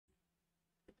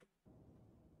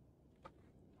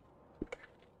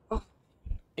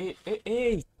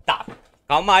Eita!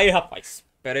 Calma aí, rapaz.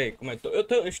 Pera aí, como é que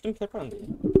eu estou me preparando.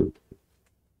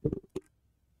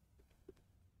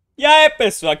 E aí,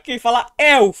 pessoal, aqui quem fala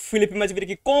é o Felipe, mais um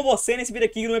vídeo aqui com você. Nesse vídeo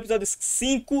aqui, no episódio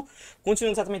 5,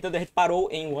 continuando exatamente onde a gente parou,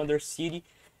 em Wonder City,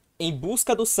 em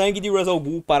busca do sangue de Russell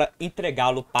Bull para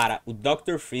entregá-lo para o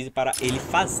Dr. Freeze, para ele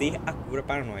fazer a cura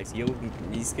para nós. E eu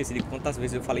me esqueci de quantas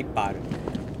vezes eu falei para.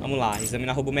 Vamos lá,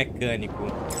 examinar robô mecânico.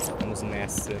 Vamos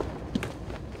nessa.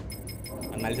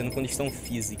 Analisando condição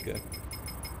física.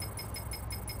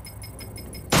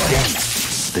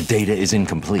 The data is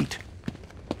incomplete.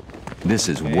 This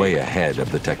is way ahead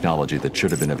of the technology that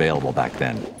should have been available back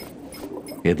then.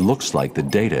 It looks like the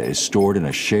data is stored in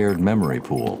a shared memory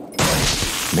pool.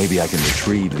 Maybe I can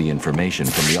retrieve the information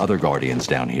from the other Guardians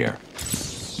down here.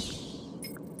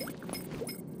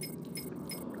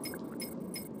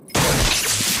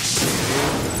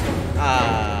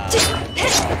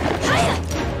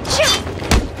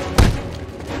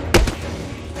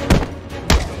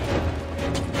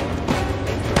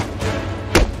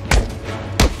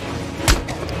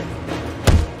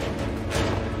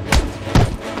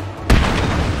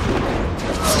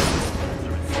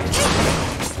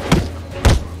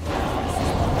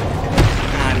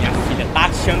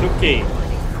 Achando o quê?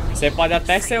 Você pode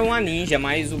até ser uma ninja,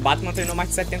 mas o Batman treinou mais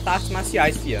de 70 artes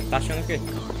marciais, fia. Tá achando o quê?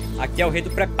 Aqui é o rei do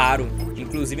preparo,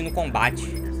 inclusive no combate.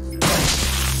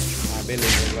 Ah,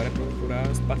 beleza. Agora é procurar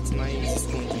as partes mais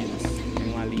escondidas.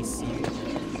 Tem um ali em cima.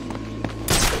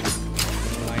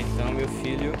 Vamos lá então, meu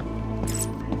filho.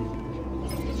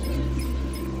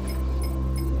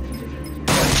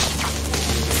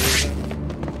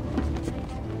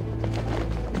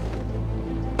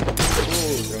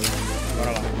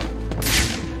 Bora lá.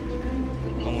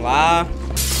 Vamos lá.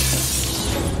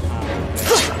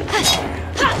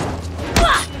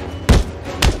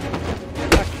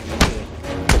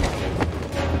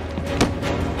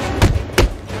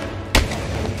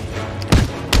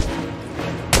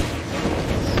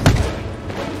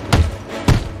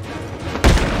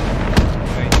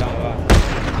 Então, ó.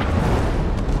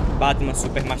 Batman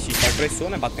super machista opressor,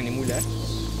 né? Batendo em mulher.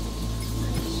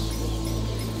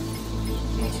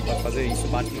 Não se pode fazer isso,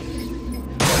 Batman.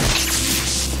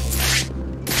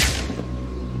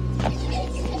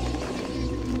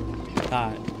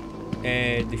 Tá,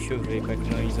 deixa eu ver qual é que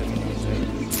nós examinamos aí.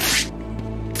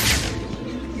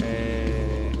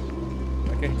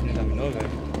 Qual é que a gente não examinou, velho?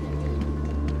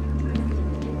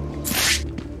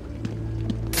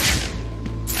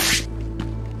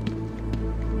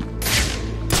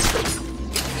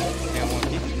 Tem algum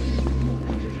aqui?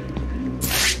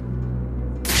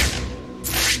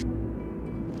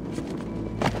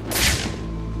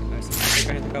 Esse aqui é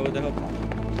que a gente acabou de derrotar.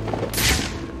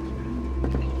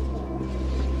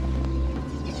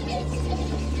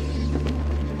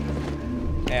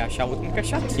 Achar o último que é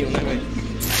chatinho, né, velho?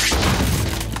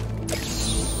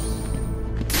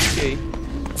 Ok.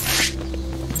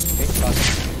 Bem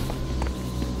fácil.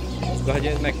 Os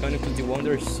guardiões mecânicos de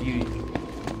Wonder City.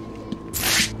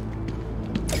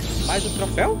 Mais um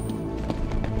troféu?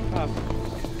 Ah.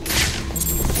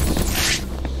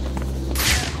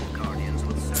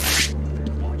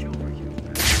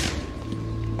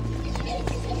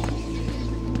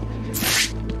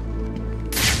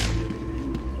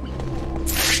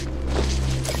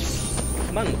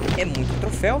 Mano, é muito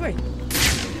troféu, velho.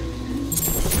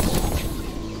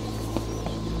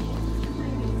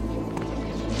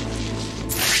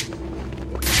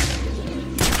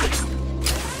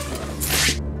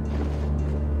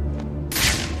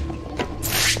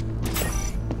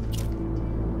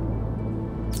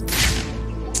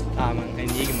 Ah, mano,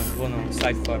 enigma. Vou não,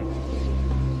 sai fora.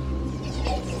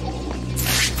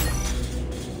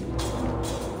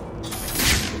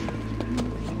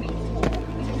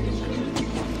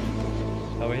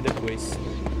 Talvez depois.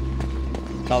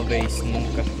 Talvez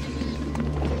nunca.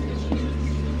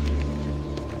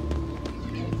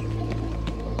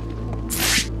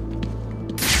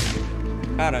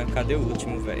 Cara, cadê o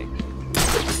último, velho?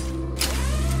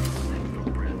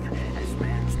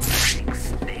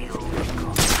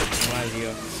 Vamos ali,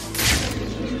 ó.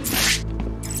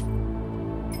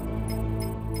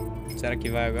 Será que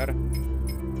vai agora?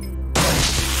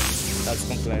 Dados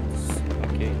completos.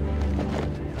 Ok.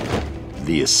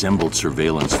 The assembled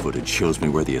surveillance footage shows me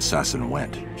where the assassin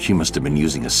went. She must have been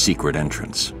using a secret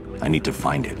entrance. I need to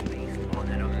find it. What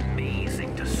an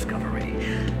amazing discovery.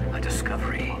 A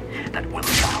discovery that will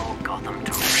allow Gotham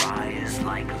to rise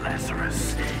like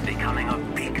Lazarus, becoming a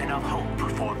beacon of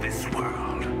hope for this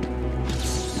world.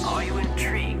 Are you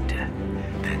intrigued?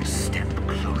 Then step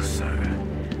closer.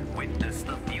 Witness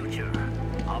the future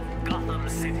of Gotham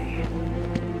City.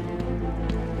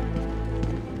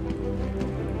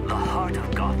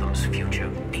 Arkham's future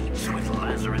beats with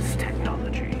Lazarus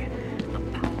technology.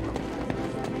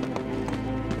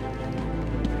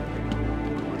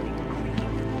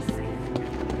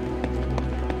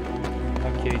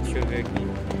 Ok, deixa eu ver aqui.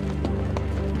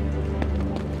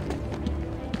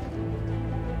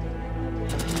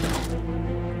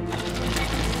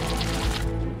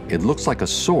 It looks like a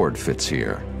sword fits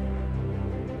here.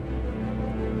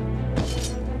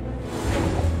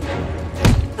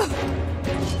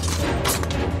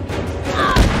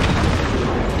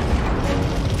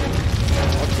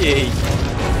 Ok.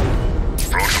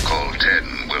 Protocol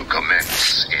 10 will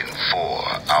commence in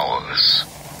 4 hours.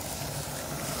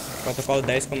 Protocolo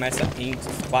 10 começa em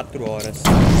 4 horas.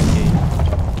 Ok.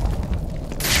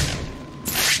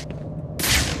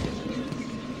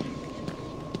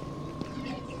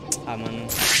 Ah, mano, não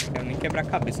quero nem quebrar a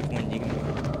cabeça com o Enigma.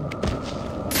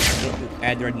 O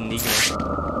Edward Enigma.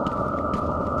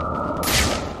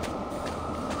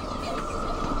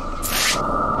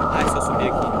 Ah, é só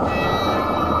subir aqui.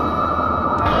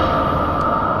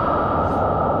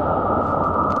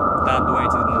 Tá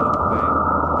doente de novo, velho.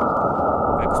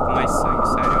 Vai cuspir mais sangue,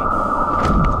 sério.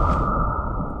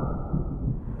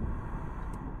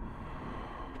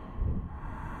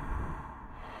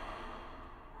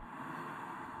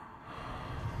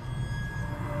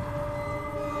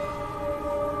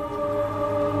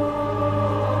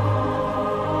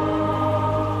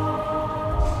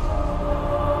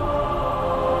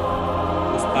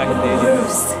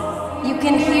 Bruce, you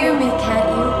can hear me, can't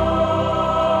you?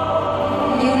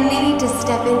 You need to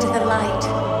step into the light.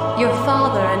 Your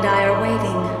father and I are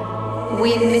waiting.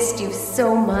 We missed you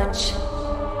so much.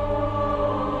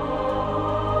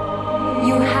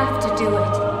 You have to do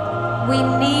it. We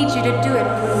need you to do it,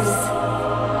 Bruce.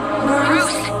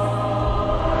 Bruce!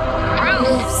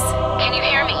 Bruce! Can you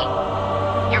hear me?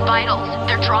 Your vitals,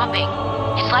 they're dropping.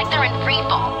 It's like they're in free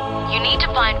fall. You need to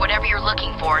find whatever you're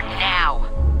looking for now.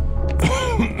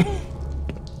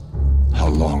 How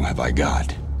long have I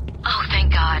got? Oh,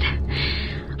 thank God.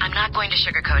 I'm not going to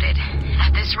sugarcoat it.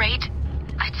 At this rate,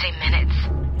 I'd say minutes.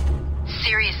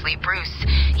 Seriously, Bruce,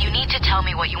 you need to tell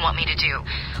me what you want me to do.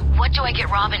 What do I get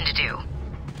Robin to do?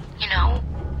 You know,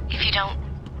 if you don't...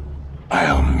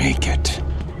 I'll make it.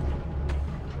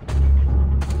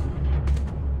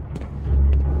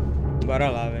 Bora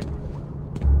lá, velho.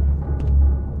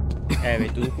 É,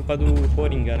 velho, tudo culpa do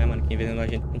Coringa, né, mano? Quem envenenou a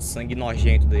gente com sangue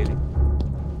nojento dele.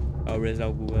 É o Ra's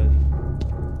al Ghul.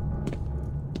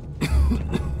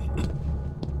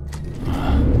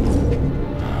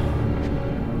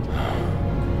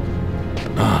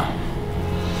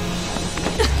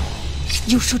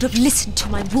 You should have listened to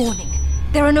my warning.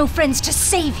 There are no friends to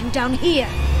save you down here.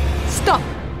 Stop!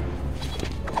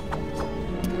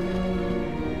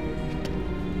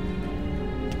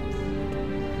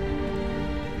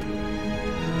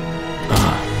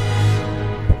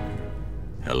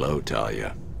 Hello,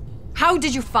 Talia. How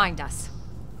did you find us?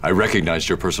 I recognized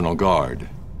your personal guard.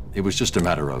 It was just a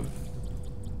matter of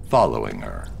following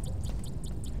her.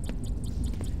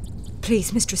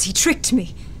 Please, mistress, he tricked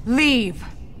me. Leave.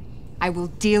 I will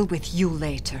deal with you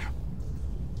later.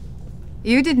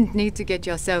 You didn't need to get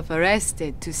yourself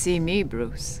arrested to see me,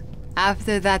 Bruce.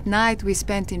 After that night we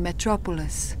spent in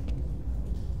Metropolis.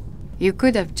 You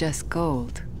could have just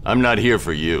called. I'm not here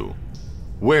for you.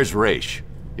 Where's Raish?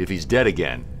 If he's dead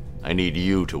again, I need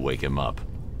you to wake him up.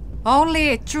 Only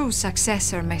a true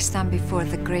successor may stand before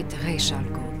the great Ra's al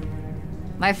Ghul.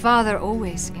 My father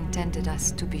always intended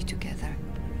us to be together,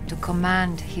 to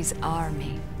command his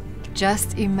army.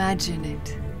 Just imagine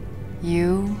it.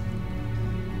 You,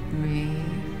 me,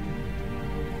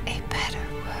 a better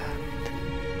world.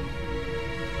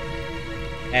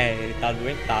 É, ele tá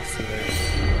doentaço,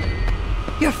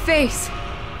 velho. Your face!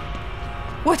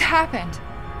 What happened?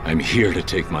 I'm here to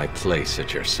take my place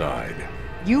at your side.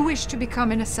 You wish to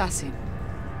become an assassin.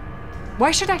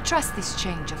 Why should I trust this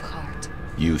change of heart?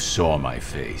 You saw my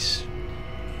face.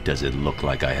 Does it look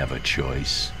like I have a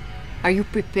choice? Are you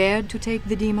prepared to take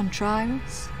the demon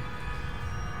trials?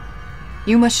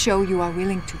 You must show you are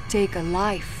willing to take a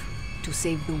life to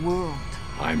save the world.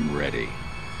 I'm ready.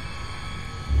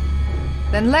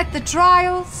 Then let the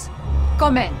trials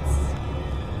commence.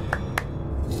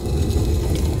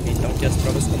 Então que as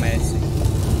provas comecem.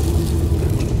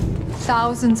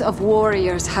 Thousands of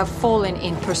warriors have fallen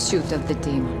in pursuit of the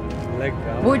demon.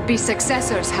 Legal. Would-be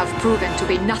successors have proven to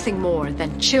be nothing more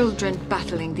than children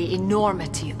battling the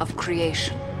enormity of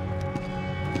creation.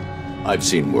 I've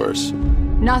seen worse.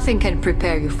 Nothing can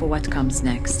prepare you for what comes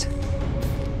next.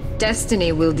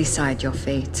 Destiny will decide your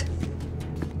fate.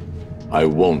 I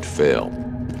won't fail.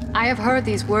 I have heard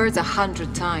these words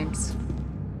 100 times.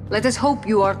 Let us hope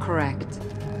you are correct.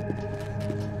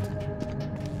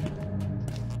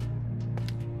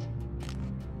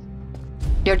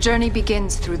 Your journey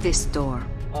begins through this door.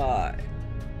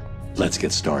 Let's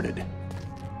get started.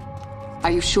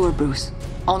 Are you sure, Bruce?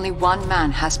 Only one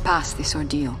man has passed this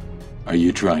ordeal. Are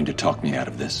you trying to talk me out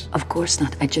of this? Of course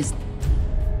not. I just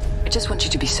want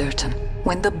you to be certain.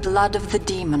 When the blood of the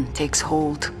demon takes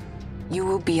hold, you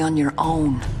will be on your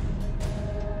own.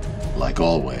 Like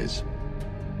always.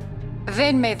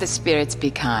 Then may the spirits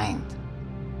be kind.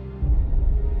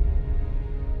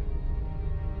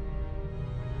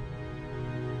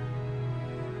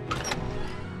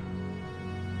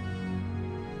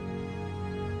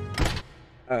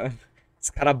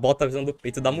 Esse cara bota a visão do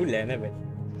peito da mulher, né, velho?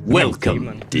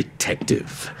 Welcome,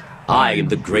 detective. I am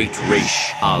the great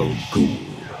Raish Al Ghul.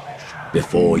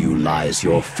 Before you lies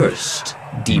your first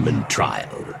demon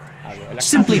trial.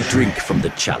 Simply drink from the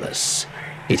chalice.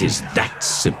 It is that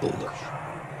simple.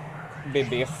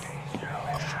 Beber.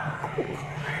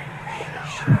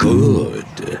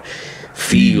 Good.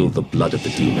 Feel the blood of the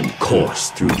demon course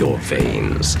through your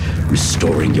veins,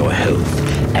 restoring your health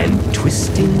and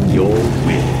twisting your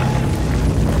will.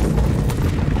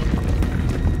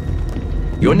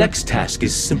 Your next task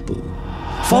is simple.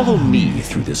 Follow me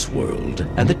through this world,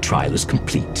 and the trial is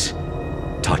complete.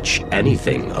 Touch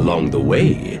anything along the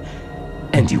way,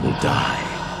 and you will die.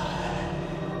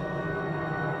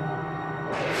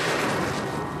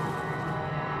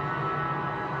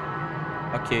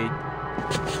 Ok.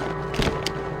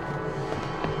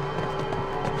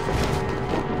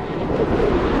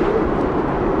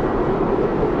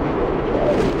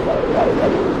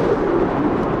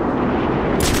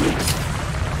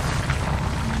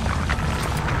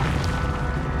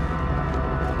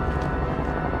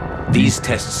 These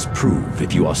tests prove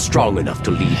if you are strong enough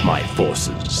to lead my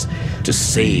forces, to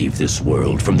save this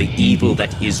world from the evil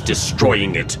that is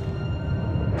destroying it.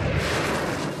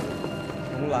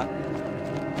 Vamos lá.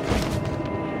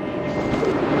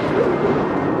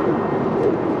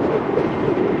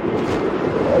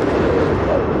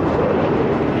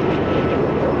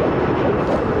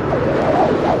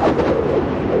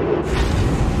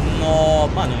 No,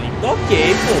 mano, nem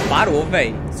toquei, pô. Parou,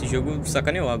 velho. Esse jogo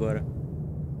sacaneou agora.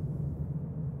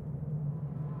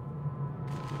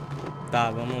 Tá,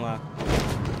 vamos lá.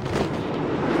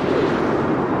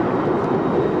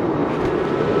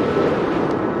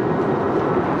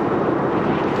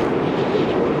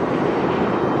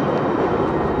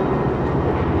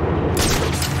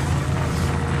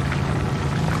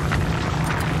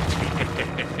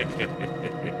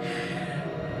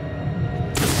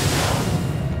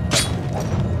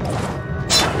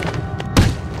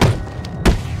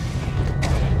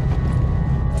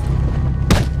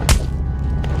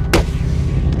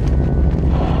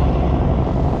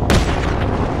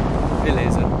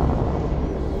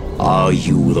 Are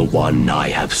you the one I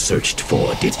have searched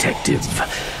for, detective?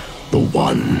 The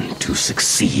one to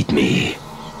succeed me?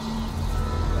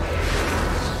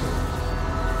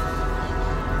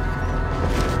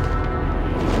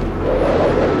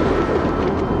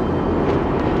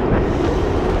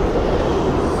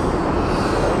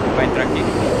 Vai entrar aqui.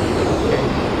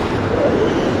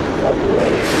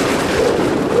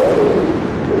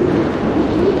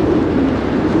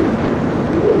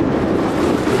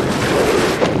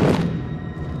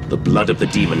 The blood of the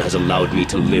demon has allowed me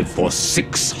to live for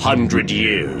 600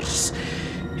 years.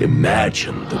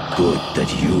 Imagine the good that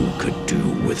you could do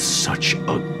with such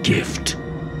a gift.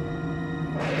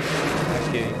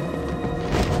 Ok.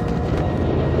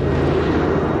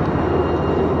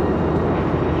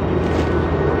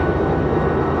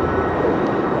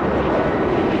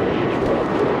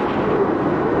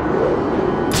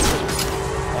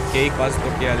 Ok, quase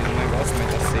toquei ali no negócio,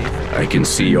 mas tá safe. I can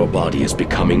see your body is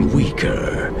becoming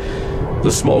weaker.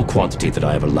 The small quantity that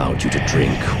I have allowed you to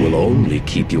drink will only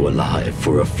keep you alive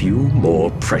for a few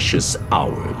more precious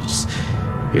hours.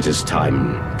 It is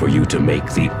time for you to make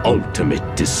the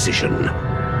ultimate decision.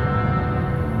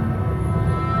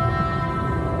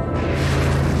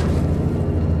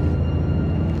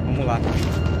 Vamos lá.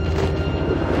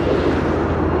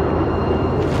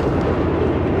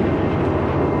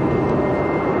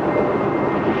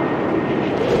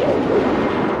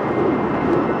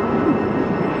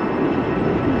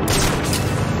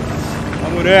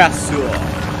 Vamos nessa!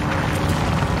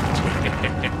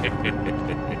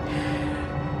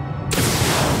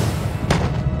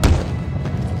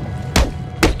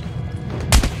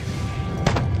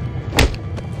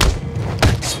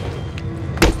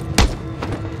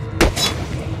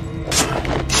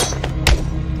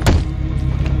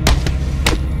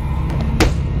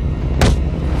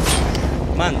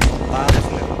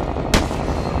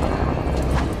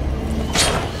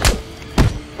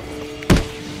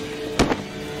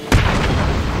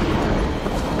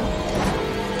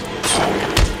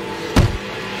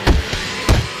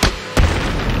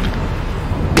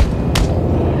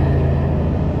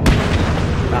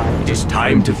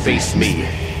 to face me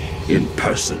in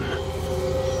person.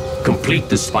 Complete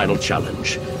this final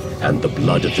challenge, and the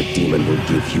blood of the demon will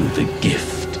give you the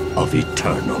gift of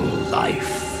eternal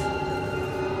life.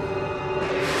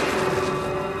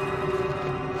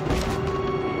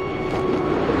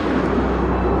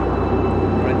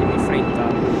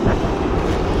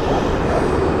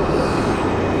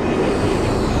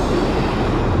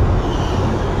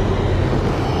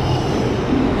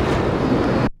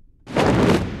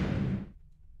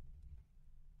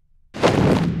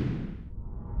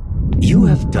 You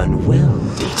have done well,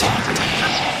 detective.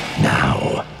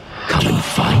 Now, come and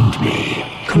find me.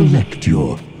 Collect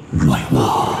your reward.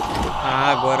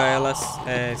 Ah, agora elas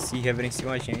se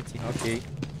reverenciam a gente. Ok.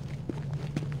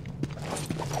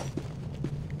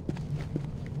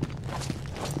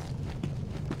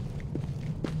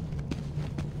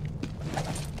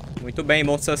 Muito bem,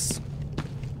 moças.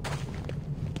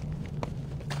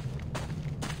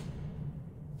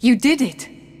 You did it.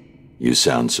 You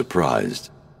sound surprised.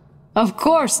 Of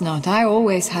course not. I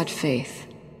always had faith.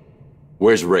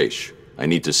 Where's Raish? I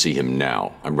need to see him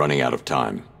now. I'm running out of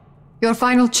time. Your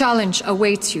final challenge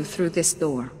awaits you through this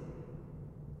door.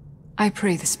 I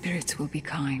pray the spirits will be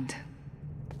kind.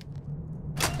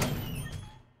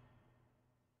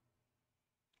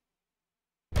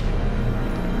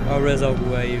 Olha o Ra's al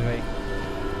Ghul aí, velho.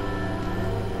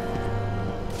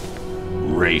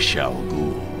 Raish al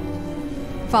Ghul.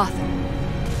 Father.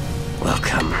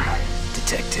 Welcome,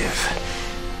 Detective.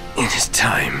 It is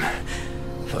time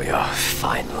for your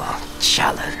final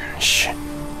challenge.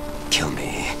 Kill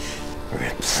me.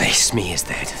 Replace me as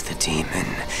the head of the demon.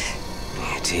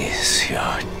 It is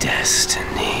your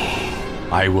destiny.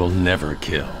 I will never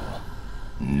kill.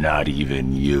 Not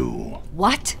even you.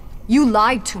 What? You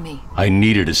lied to me. I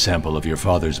needed a sample of your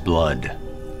father's blood.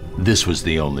 This was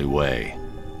the only way.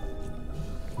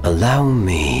 Allow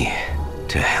me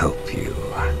to help you.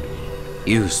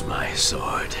 Use my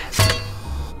sword.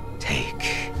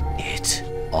 Take it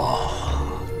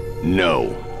all.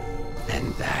 No.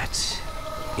 And that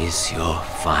is your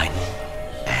final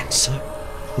answer?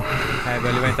 Agora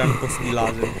ele vai entrar no Poço de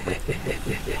Lázaro.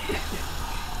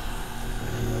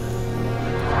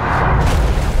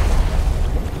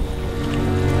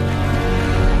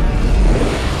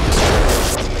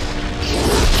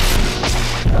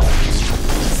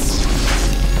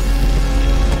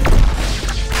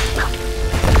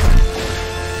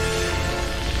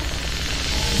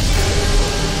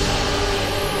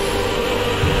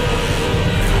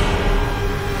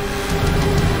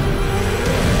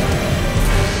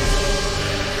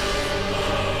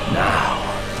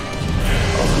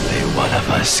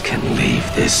 Can leave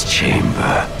this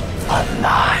chamber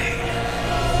alive.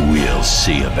 We'll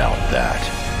see about that.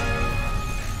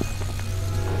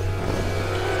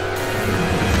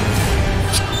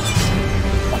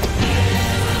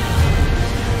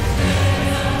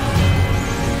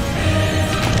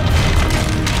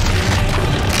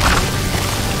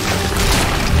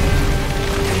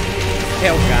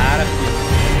 É o cara, filho.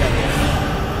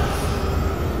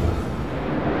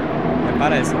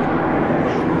 Parece, né?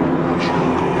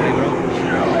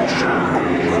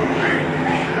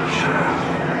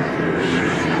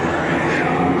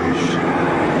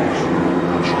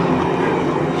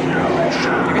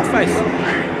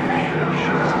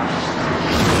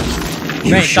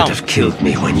 You should have killed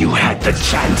me when you had the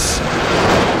chance.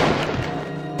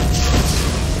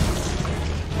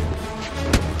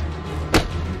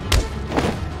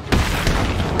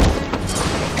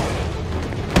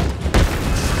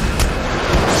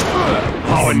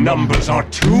 Our numbers are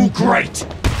too great.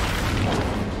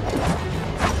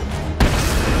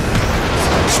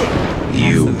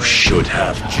 You should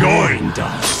have joined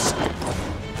us.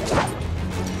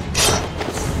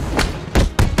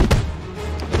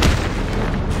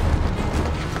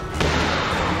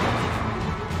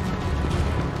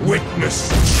 Witness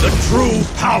the true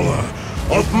power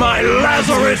of my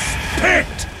Lazarus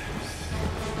pit!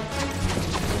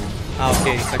 Ah,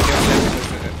 ok, isso aqui é o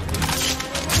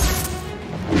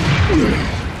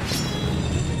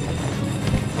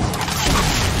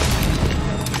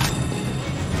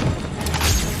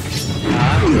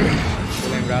tô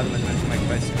lembrado mais ou menos como é que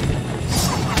vai ser.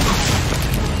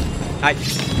 Ai!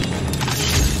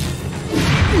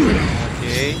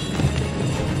 Ok.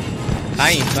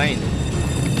 Tá indo, tá indo.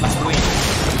 Tá fluindo.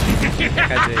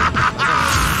 Quer dizer...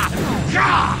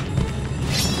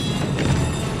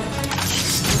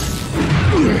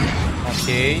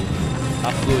 Ok.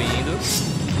 Tá fluindo.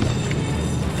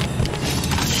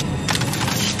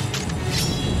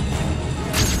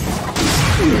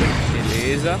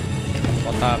 Beleza.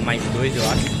 Falta mais dois, eu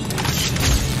acho.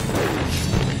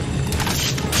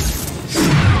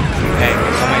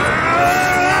 calma aí.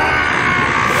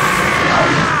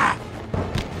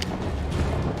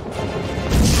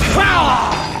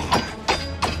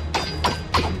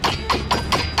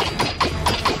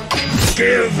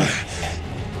 Give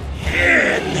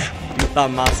in. Tá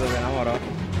massa, velho, na moral.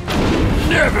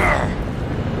 Never.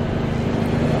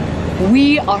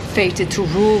 We are fated to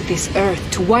rule this earth,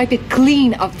 to wipe it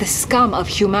clean of the scum of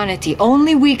humanity.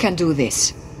 Only we can do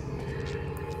this.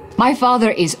 My father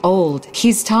is old.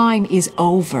 His time is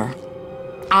over.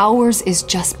 Ours is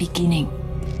just beginning.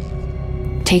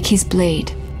 Take his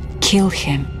blade. Kill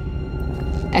him.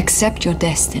 Accept your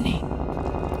destiny.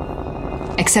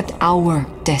 Accept our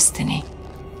destiny.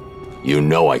 You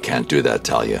know I can't do that,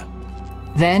 Talia.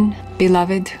 Then,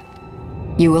 beloved,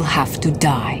 you will have to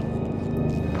die.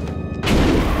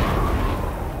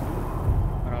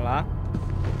 Bora lá.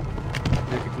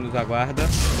 Ver o que nos aguarda.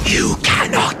 You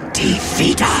cannot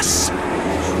defeat us.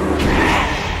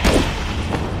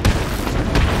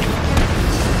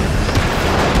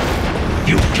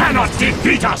 You cannot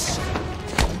defeat us.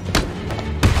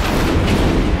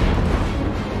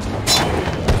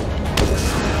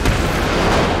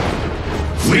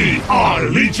 We are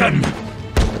Legion.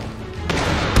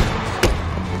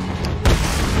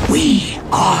 We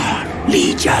are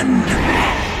Legion.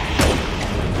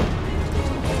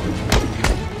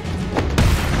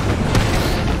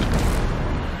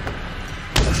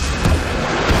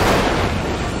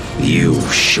 You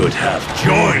should have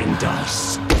joined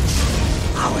us.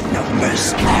 Our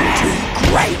numbers are too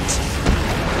great.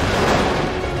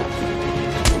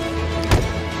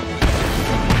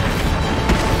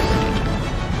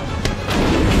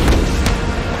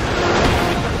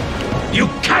 You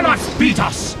cannot beat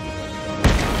us!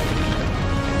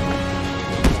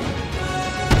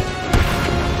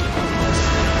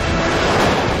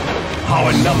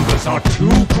 Our numbers are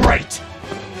too great!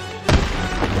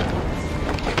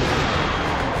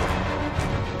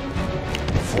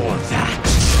 For that,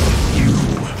 you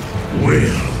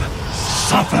will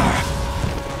suffer!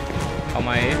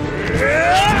 Calma aí.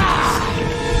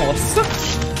 Nossa!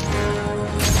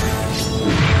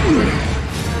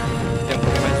 Tem um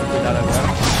pouco mais de cuidado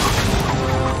agora.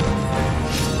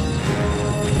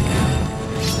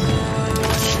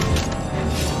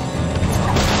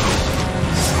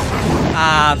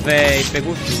 Ah, véi,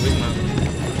 pegou os dois, mano.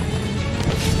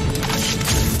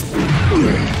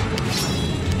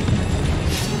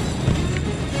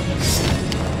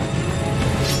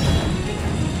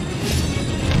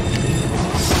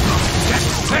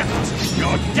 Accept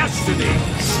your destiny!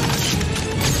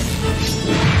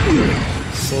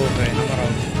 Pô, velho, na moral,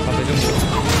 talvez eu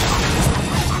morra.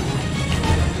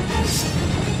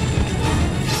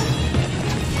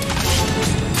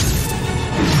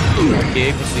 Ok,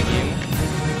 conseguimos.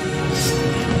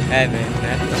 É, velho,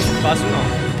 né? Não é muito fácil não.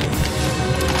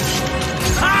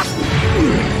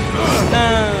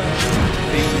 Não!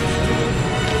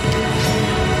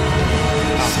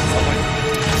 Só vai.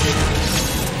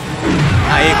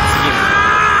 Aê, conseguimos.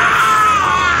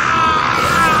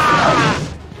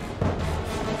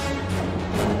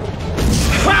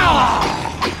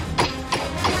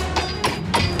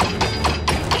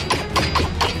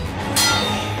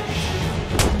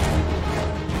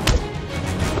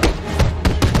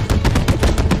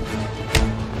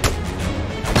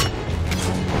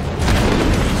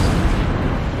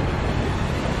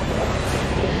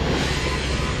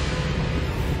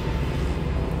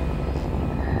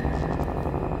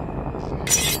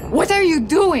 What are you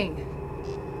doing?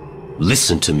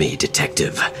 Listen to me,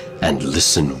 detective, and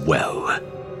listen well.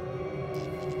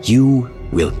 You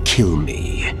will kill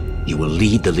me. You will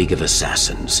lead the League of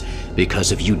Assassins,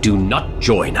 because if you do not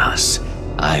join us,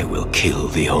 I will kill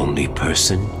the only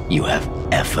person you have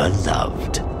ever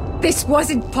loved. This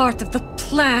wasn't part of the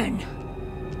plan.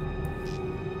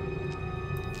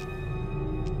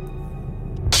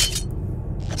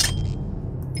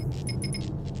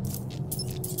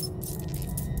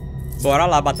 Bora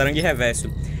lá, batarangue reverso.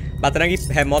 Batarangue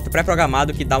remoto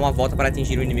pré-programado que dá uma volta para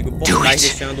atingir o inimigo por trás,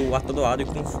 deixando o atordoado e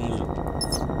confuso.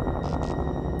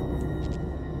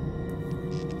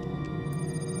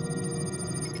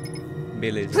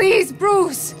 Beleza. Please,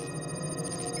 Bruce!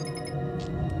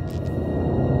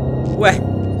 Ué,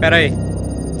 pera aí.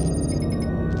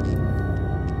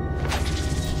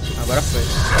 Agora foi.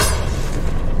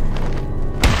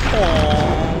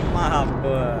 Toma,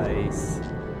 rapaz.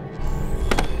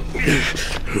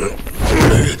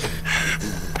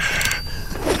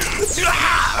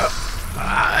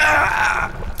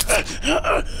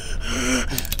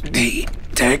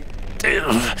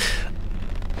 Detective.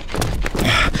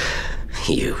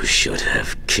 You should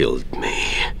have killed me.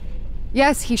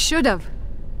 Yes, he should have.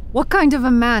 What kind of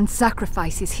a man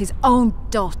sacrifices his own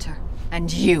daughter?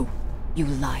 And you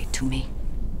lied to me.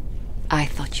 I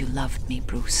thought you loved me,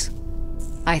 Bruce.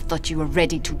 I thought you were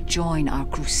ready to join our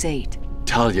crusade.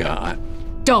 Talia,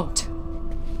 Don't!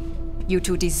 You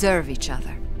two deserve each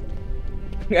other.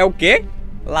 É o quê?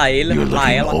 Lá ele, You're lá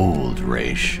looking ela. old,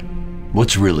 Raish.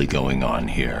 What's really going on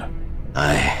here?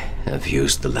 I have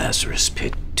used the Lazarus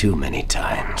Pit too many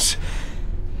times.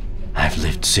 I've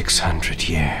lived 600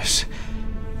 years.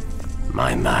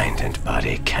 My mind and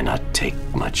body cannot take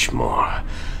much more.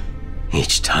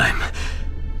 Each time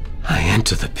I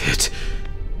enter the pit,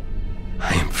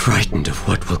 I am frightened of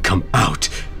what will come out.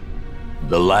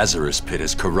 the Lazarus Pit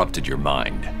has corrupted your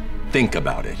mind. Think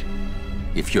about it.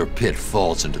 If your pit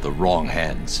falls into the wrong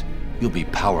hands, you'll be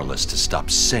powerless to stop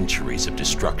centuries of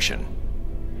destruction.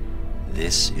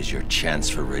 This is your chance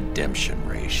for redemption,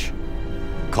 Raish.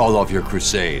 Call off your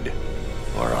crusade,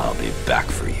 or I'll be back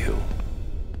for you.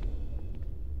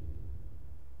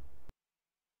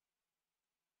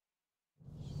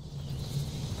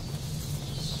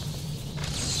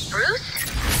 Bruce?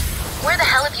 Where the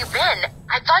hell have you been?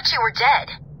 I thought you were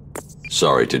dead.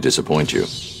 Sorry to disappoint you.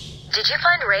 Did you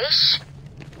find Raish?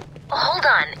 Hold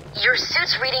on. Your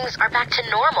suit's readings are back to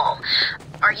normal.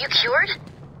 Are you cured?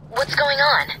 What's going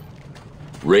on?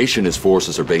 Raish and his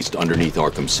forces are based underneath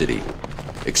Arkham City,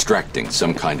 extracting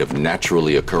some kind of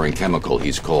naturally occurring chemical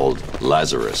he's called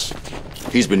Lazarus.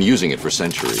 He's been using it for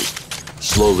centuries,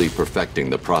 slowly perfecting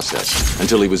the process,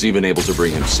 until he was even able to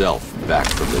bring himself back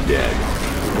from the dead.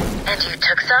 And you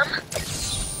took some?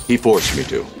 He forced me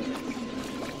to.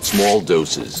 Small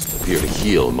doses appear to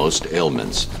heal most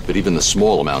ailments, but even the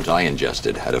small amount I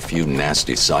ingested had a few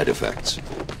nasty side effects.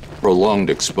 Prolonged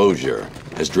exposure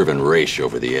has driven Raish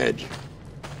over the edge.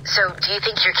 So, do you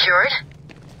think you're cured?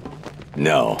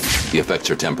 No, the effects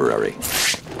are temporary.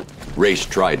 Raish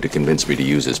tried to convince me to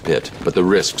use his pit, but the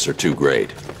risks are too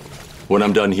great. When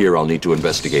I'm done here, I'll need to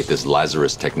investigate this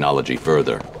Lazarus technology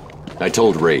further. I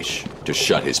told Raish to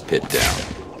shut his pit down.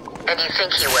 And you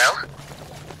think he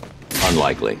will?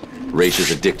 Unlikely. Raish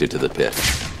is addicted to the pit.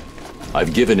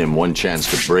 I've given him one chance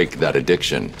to break that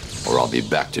addiction, or I'll be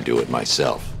back to do it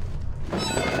myself.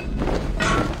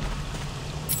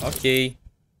 Ok.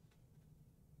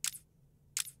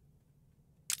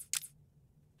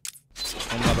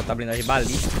 Vamos lá botar blindagem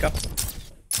balística.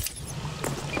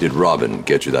 Did Robin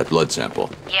get you that blood sample?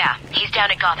 Yeah, he's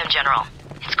down at Gotham General.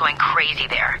 It's going crazy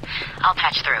there. I'll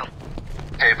patch through.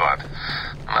 Hey, Bob.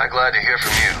 I'm glad to hear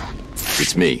from you.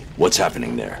 It's me. What's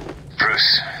happening there?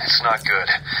 Bruce, it's not good.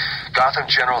 Gotham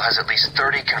General has at least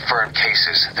 30 confirmed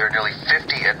cases. There are nearly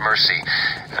 50 at Mercy,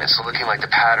 and it's looking like the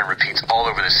pattern repeats all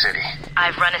over the city.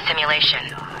 I've run a simulation.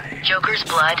 Joker's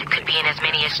blood could be in as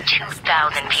many as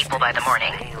 2,000 people by the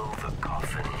morning.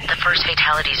 The first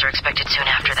fatalities are expected soon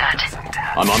after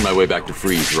that. I'm on my way back to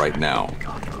Freeze right now.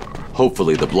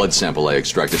 Hopefully the blood sample I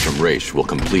extracted from Raish will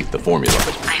complete the formula.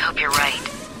 I hope you're right.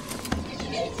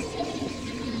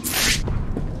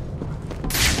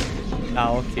 Tá,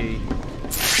 ok.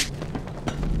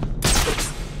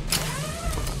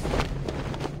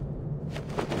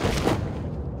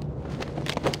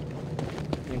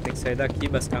 A gente tem que sair daqui,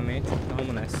 basicamente. Então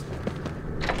vamos nessa.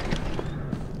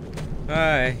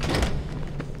 Ai.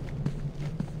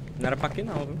 Não era pra aqui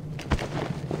não, viu?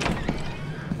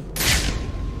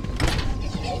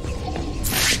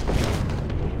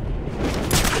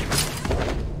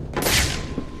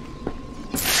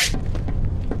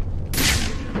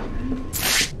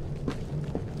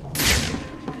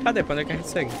 Cadê? Pra onde é que a gente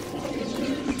segue?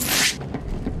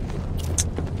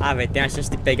 Ah, velho, tem a chance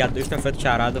de pegar dois troféus de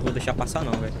charada. Eu vou deixar passar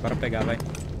não, velho. Bora pegar, vai.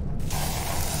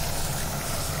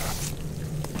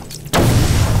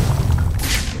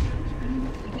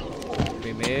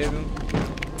 Primeiro.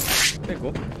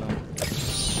 Pegou? Não.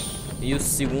 E o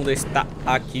segundo está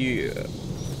aqui.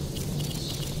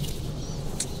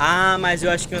 Ah, mas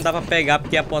eu acho que não dá pra pegar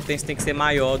porque a potência tem que ser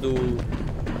maior do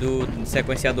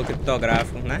sequenciador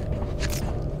criptográfico, né?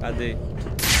 Cadê?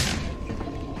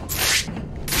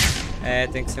 É,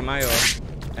 tem que ser maior.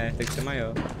 É, tem que ser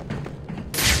maior.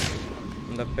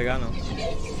 Não dá pra pegar, não.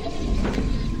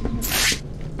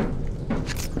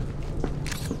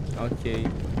 Ok.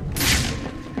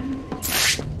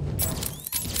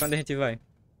 Quando a gente vai?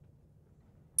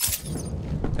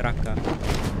 Pra cá.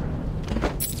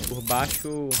 Por baixo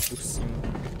ou por cima?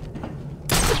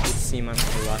 Por cima,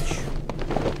 eu acho.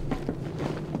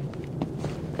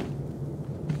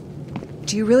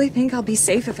 Do you really think I'll be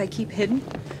safe if I keep hidden?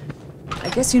 I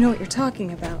guess you know what you're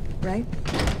talking about, right?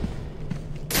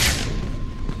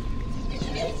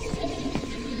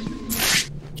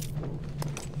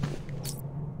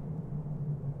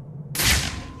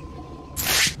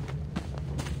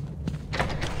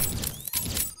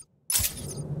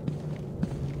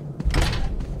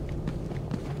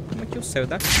 eu saio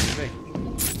daqui, velho?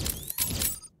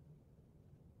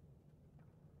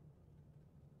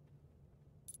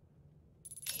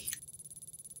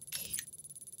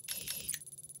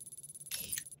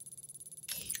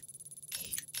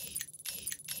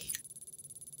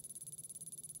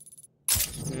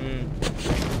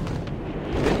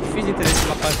 É difícil entender esse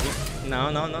mapazinho.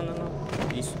 Não.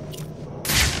 Isso.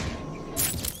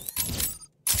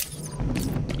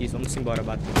 Isso, vamos embora,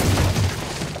 Batman.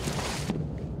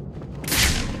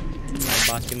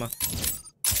 Vai, Batman.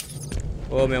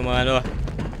 Ô, meu mano.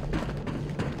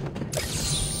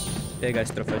 Pegar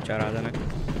esse troféu de arada, né?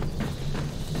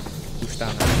 Custa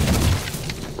nada.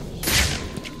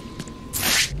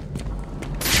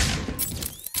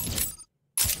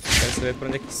 Quero saber pra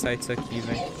onde é que sai isso aqui,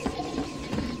 velho.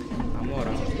 Na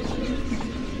moral.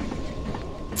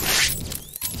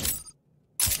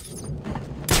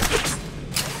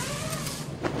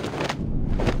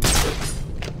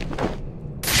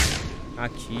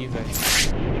 Aqui, velho.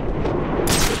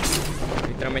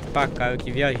 Literalmente pra cá, eu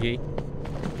que viajei.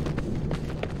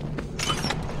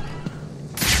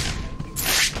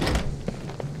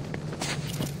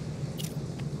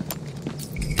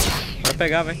 Bora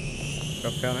pegar, velho.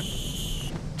 Troféu, né?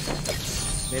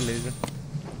 Beleza.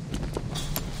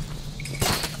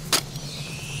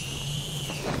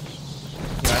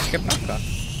 Eu acho que é pra cá.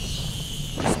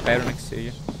 Espero, né, que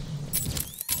seja.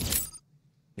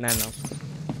 Não é não.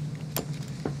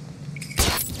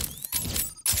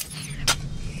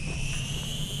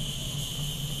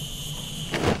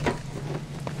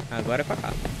 Agora é pra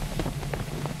cá.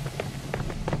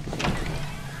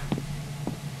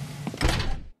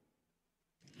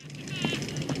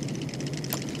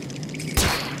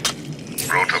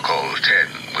 Protocol 10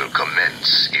 will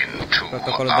commence in 2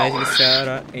 Protocolo 10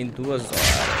 iniciará em 2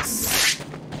 horas.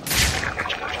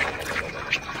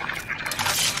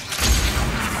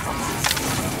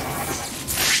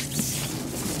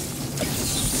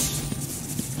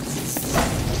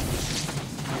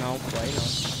 Não, vai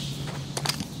não.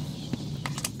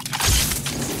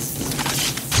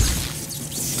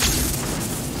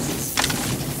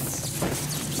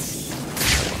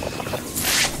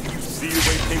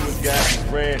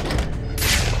 Red.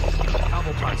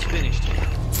 Cobblepot's finished.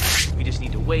 We just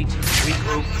need to wait,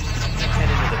 regroup, and head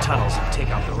into the tunnels and take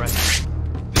out the rest.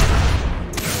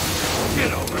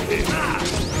 Get over here.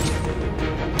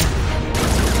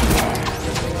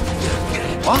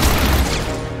 What?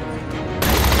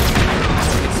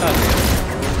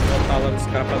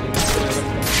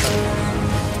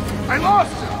 I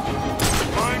lost him!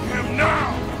 Find him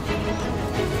now!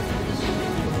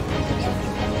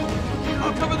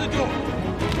 I'll cover the door.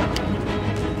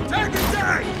 Target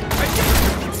down!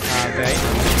 Ah, velho.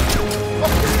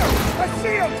 I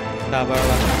see him! Tá, bora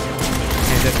lá.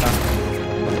 Resetar.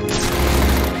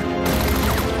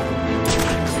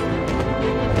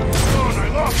 I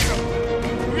lost him!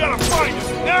 We gotta find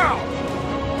him now!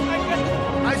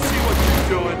 I see what you're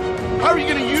doing. How are you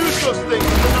gonna use those things if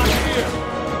they're not here?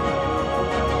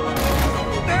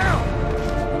 Now!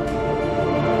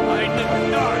 I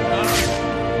didn't die, huh?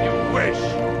 You wish!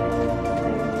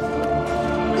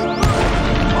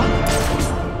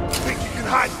 Think you can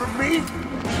hide from me?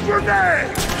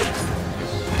 Grenade!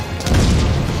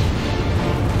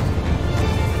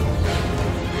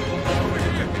 Over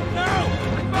here! Now!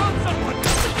 I found someone!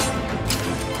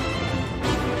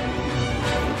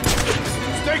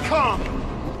 Stay calm!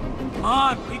 Come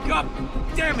on, wake up!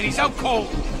 Damn it, he's out cold!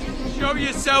 Show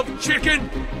yourself, chicken!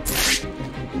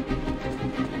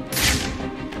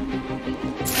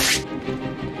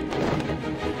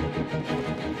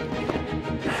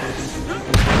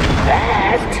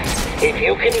 Fast? If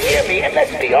you can hear me, and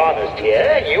let's be honest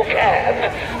here, you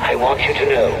can. I want you to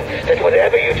know that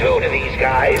whatever you do to these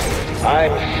guys,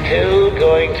 I'm still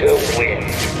going to win.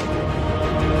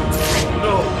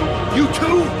 No! You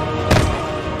too?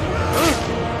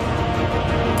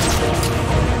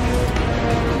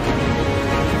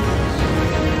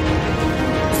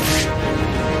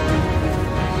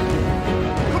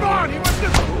 Come on, he wants to...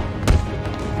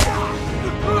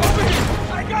 Over here!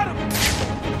 I got him!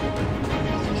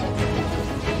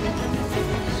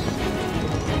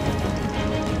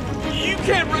 You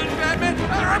can't run, Batman!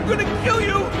 I'm gonna kill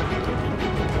you!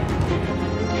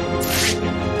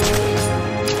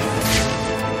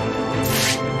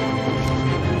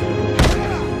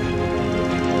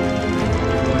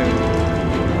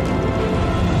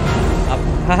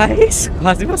 Rapaz,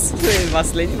 quase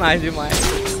vacilei demais.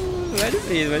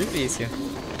 Vai difícil.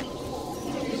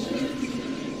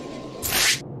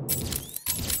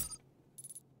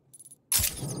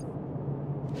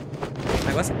 O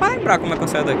negócio é pra lembrar como é que eu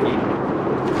saio daqui.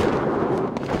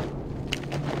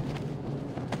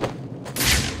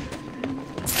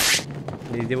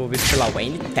 Ele devolvido pela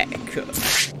Wayne Tech.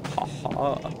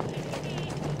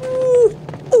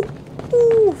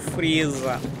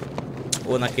 Freeza.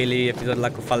 Ou naquele episódio lá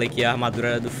que eu falei que a armadura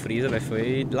era do Freeza, velho.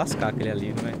 Foi de lascar aquele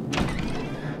ali, velho.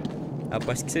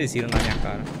 Aposto que vocês viram na minha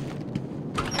cara.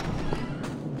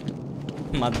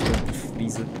 Armadura do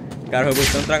Freeza. O cara jogou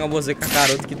tanto Dragon Ball Z com a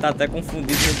Caroto que tá até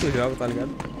confundido com outro jogo, tá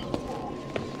ligado?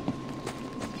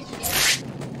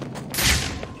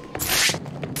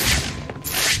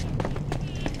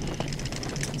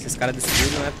 Esses caras de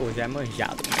escudo, né, pô, já é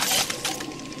manjado.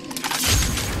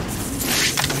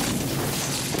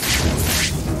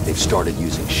 They've started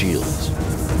using shields.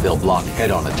 They'll block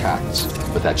head-on attacks,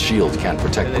 but that shield can't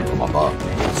protect them from above.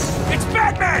 It's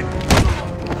Batman!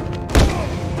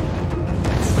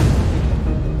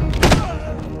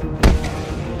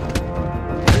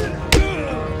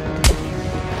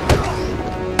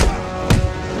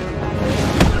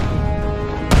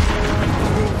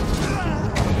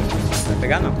 Não vai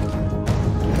pegar não.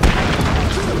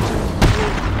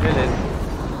 Beleza.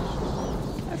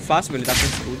 É fácil, ele tá com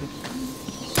escudo.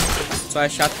 Só é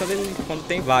chato quando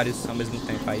tem vários ao mesmo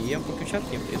tempo. Aí é um pouquinho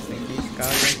chatinho, porque você tem que ficar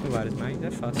olhando com vários, mas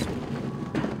é fácil.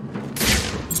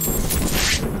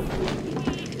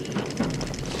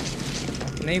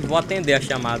 Nem vou atender a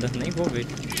chamada, nem vou ver.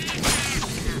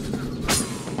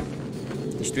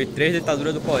 Destruir 3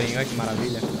 ditaduras do Corinho, olha que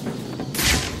maravilha.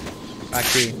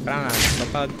 Aqui, pra nada, só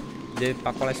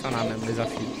pra colecionar mesmo,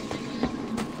 desafio.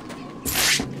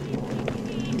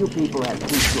 You people have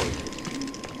two choices.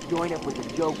 Join up with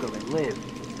the Joker and live.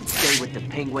 Stay with the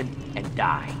Penguin and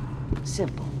die.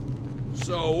 Simple.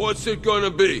 So, what's it gonna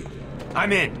be?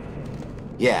 I'm in.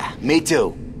 Yeah, me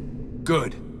too.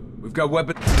 Good. We've got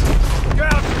weapons.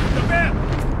 Get out! The man!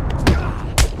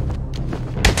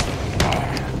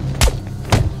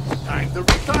 Time to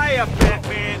retire,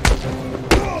 Batman!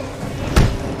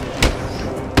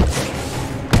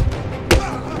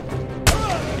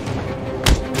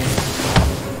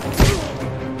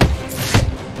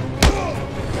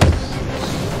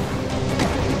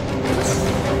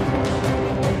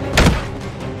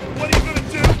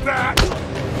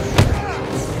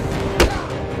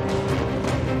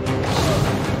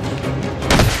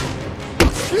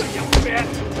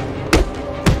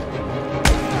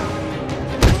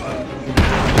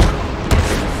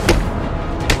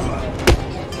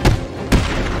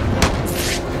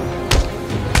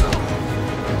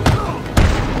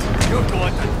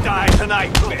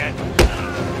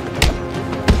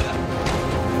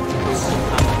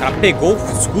 O cara pegou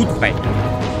o escudo, velho.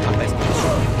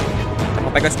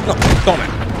 Vou pegar o escudo. Não, toma.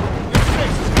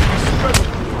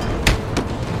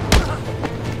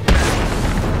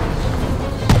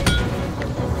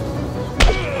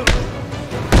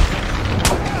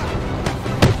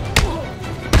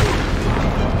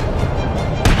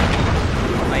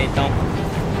 Aí então.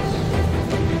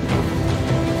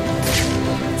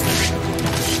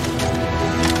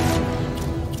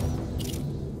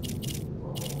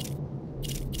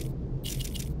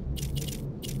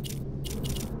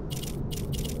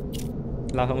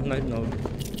 Lá vamos nós de novo.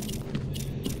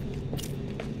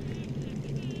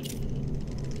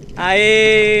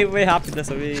 Aê, foi rápido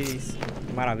dessa vez.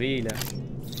 Que maravilha.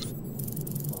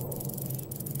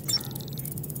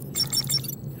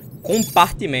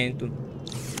 Compartimento.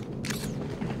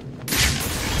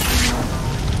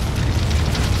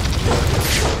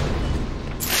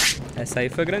 Essa aí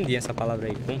foi grandinha, essa palavra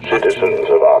aí. Citizens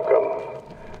of Arkham,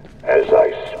 as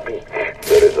I speak,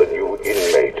 there is a new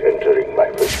inmate entering my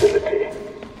facility.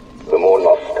 The more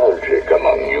nostalgic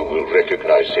among you will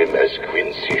recognize him as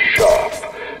Quincy Sharp,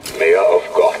 Mayor of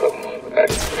Gotham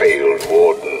and failed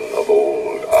warden of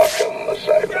old Arkham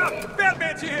Asylum.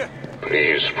 Batman's here!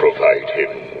 Please provide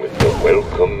him with the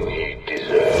welcome he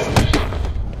deserves.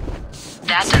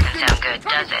 That doesn't sound good,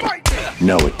 does it?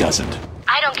 No, it doesn't.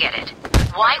 I don't get it.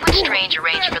 Why would Strange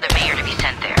arrange for the mayor to be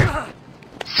sent there?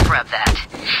 Scrub that.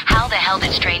 How the hell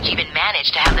did Strange even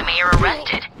manage to have the mayor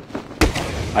arrested?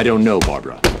 I don't know,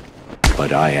 Barbara.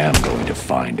 But I am going to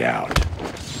find out.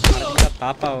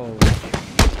 Tapa o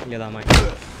filho da mãe.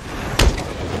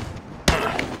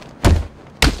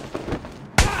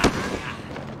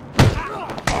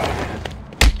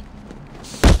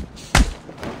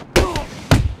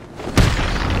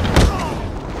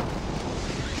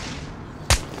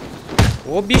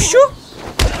 Ô bicho!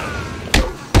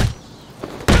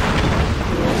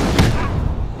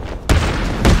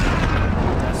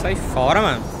 Sai fora,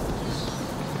 mano.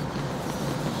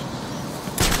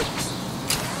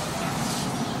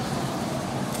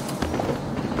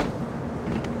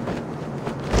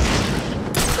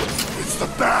 It's the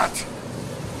bat!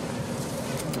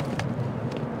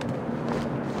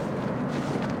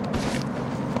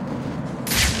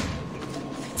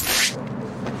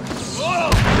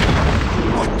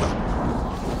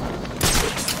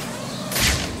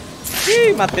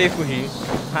 Ih, matei fugindo.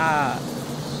 Ah.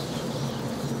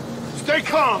 Stay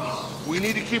calm. We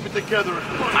need to keep it together.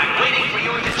 I'm waiting for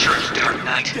you in the church, Dark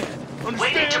Knight.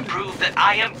 Waiting to prove that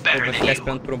I am Eu better vou than ficar you.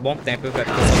 esperando por um bom tempo, eu quero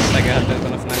que essa guerra até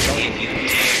quando finalizar.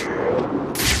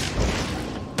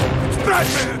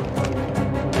 Batman!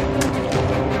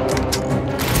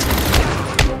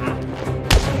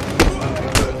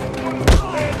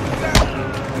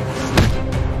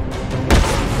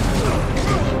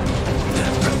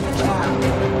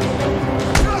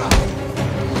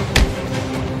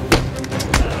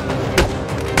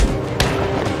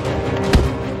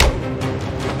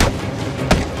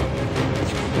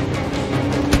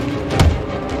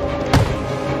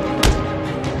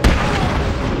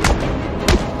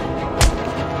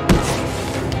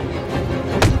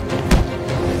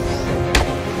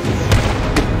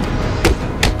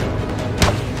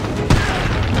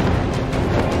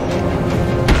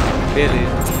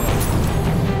 Beleza.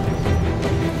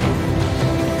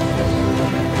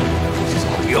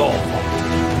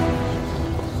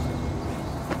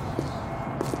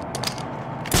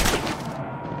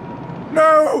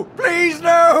 No! Please,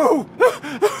 no!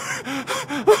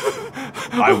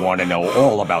 I want to know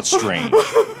all about Strange,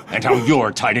 and how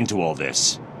you're tied into all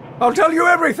this. I'll tell you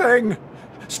everything!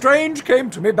 Strange came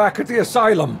to me back at the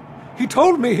asylum. He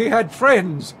told me he had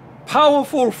friends.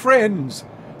 Powerful friends.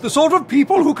 The sort of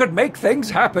people who could make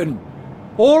things happen.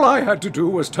 All I had to do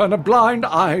was turn a blind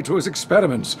eye to his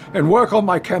experiments and work on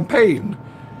my campaign.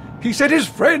 He said his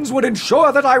friends would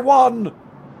ensure that I won.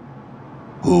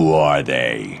 Who are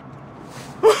they?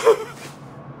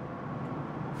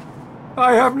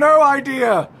 I have no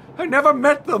idea. I never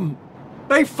met them.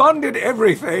 They funded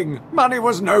everything. Money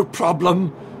was no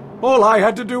problem. All I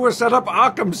had to do was set up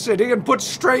Arkham City and put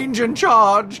Strange in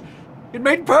charge. It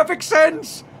made perfect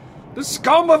sense. The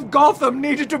scum of Gotham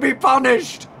needed to be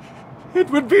punished. It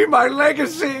would be my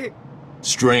legacy.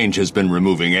 Strange has been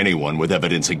removing anyone with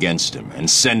evidence against him and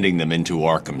sending them into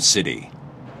Arkham City.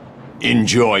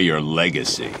 Enjoy your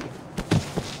legacy.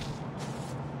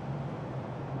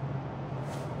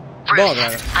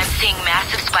 Bruce, I'm seeing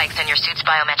massive spikes in your suit's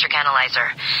biometric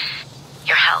analyzer.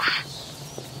 Your health.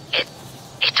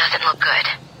 It doesn't look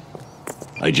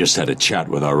good. I just had a chat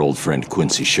with our old friend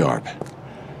Quincy Sharp.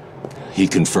 He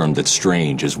confirmed that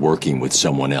Strange is working with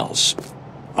someone else.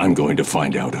 I'm going to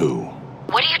find out who.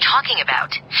 What are you talking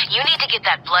about? You need to get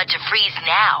that blood to freeze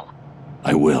now.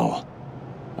 I will.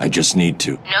 I just need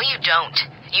to. No, you don't.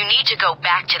 You need to go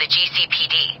back to the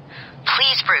GCPD.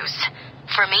 Please, Bruce.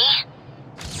 For me?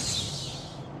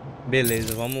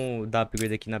 Beleza, vamos dar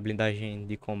upgrade aqui na blindagem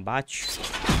de combate.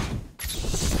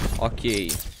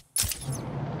 Ok.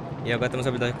 E agora temos a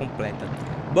habilidade completa.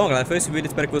 Bom, galera, foi esse vídeo.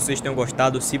 Espero que vocês tenham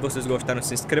gostado. Se vocês gostaram,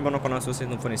 se inscrevam no canal se vocês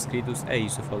não forem inscritos. É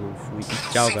isso, falou, fui.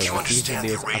 Tchau, galera. Fiquem com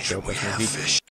Deus. Até o próximo vídeo.